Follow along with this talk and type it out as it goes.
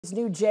This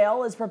new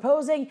jail is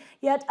proposing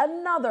yet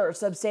another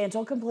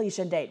substantial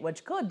completion date,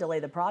 which could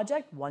delay the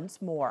project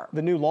once more.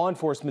 The new law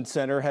enforcement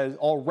center has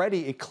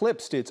already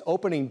eclipsed its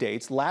opening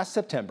dates last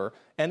September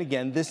and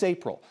again this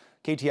April.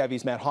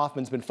 KTIV's Matt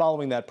Hoffman's been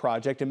following that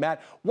project. And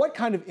Matt, what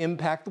kind of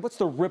impact, what's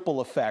the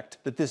ripple effect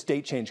that this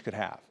date change could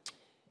have?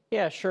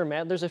 Yeah, sure,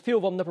 Matt. There's a few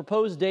of them. The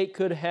proposed date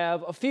could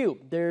have a few.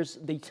 There's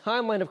the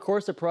timeline, of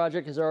course. The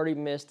project has already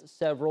missed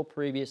several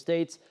previous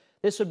dates.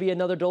 This would be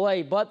another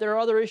delay, but there are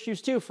other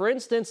issues too. For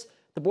instance,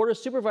 the Board of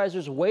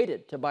Supervisors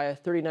waited to buy a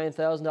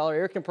 $39,000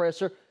 air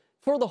compressor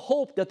for the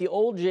hope that the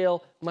old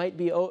jail they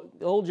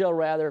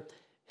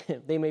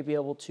may be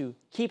able to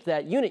keep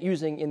that unit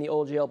using in the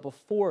old jail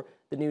before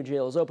the new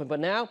jail is open. But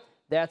now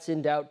that's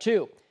in doubt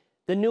too.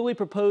 The newly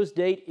proposed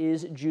date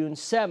is June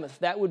 7th.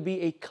 That would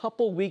be a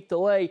couple-week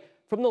delay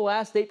from the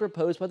last date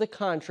proposed by the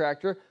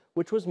contractor,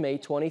 which was May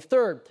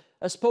 23rd.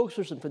 A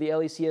spokesperson for the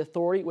LEC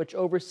Authority, which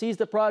oversees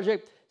the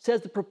project,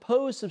 says the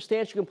proposed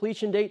substantial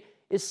completion date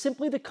is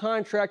simply the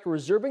contractor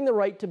reserving the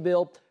right to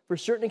bill for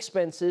certain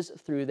expenses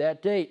through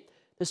that date.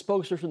 The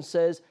spokesperson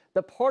says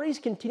the parties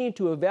continue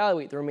to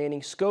evaluate the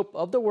remaining scope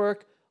of the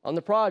work on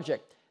the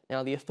project.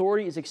 Now, the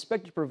authority is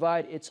expected to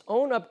provide its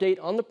own update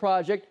on the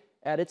project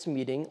at its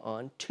meeting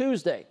on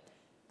Tuesday.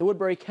 The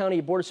Woodbury County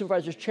Board of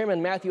Supervisors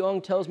Chairman Matthew Ung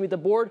tells me the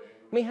board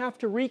may have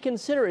to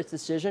reconsider its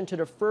decision to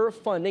defer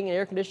funding an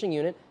air conditioning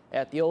unit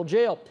at the old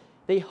jail.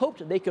 They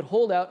hoped they could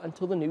hold out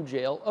until the new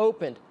jail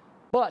opened.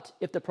 But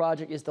if the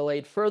project is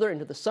delayed further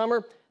into the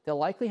summer, they'll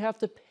likely have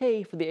to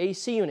pay for the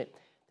AC unit.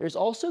 There's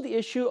also the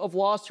issue of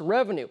lost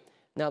revenue.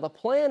 Now, the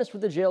plan is for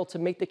the jail to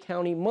make the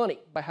county money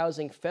by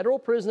housing federal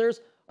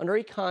prisoners under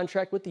a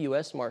contract with the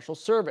U.S. Marshal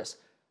Service.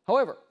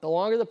 However, the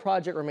longer the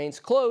project remains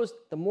closed,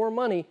 the more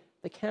money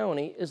the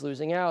county is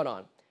losing out on.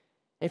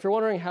 And if you're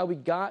wondering how we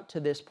got to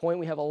this point,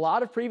 we have a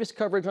lot of previous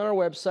coverage on our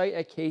website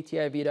at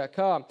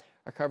KTIV.com.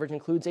 Our coverage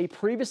includes a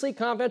previously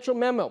confidential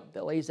memo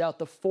that lays out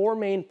the 4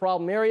 main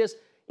problem areas,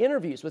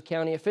 interviews with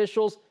county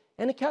officials,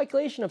 and a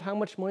calculation of how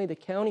much money the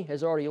county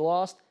has already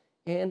lost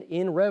and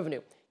in revenue.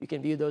 You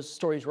can view those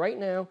stories right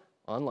now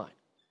online.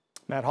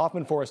 Matt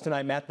Hoffman for us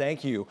tonight. Matt,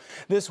 thank you.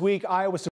 This week, Iowa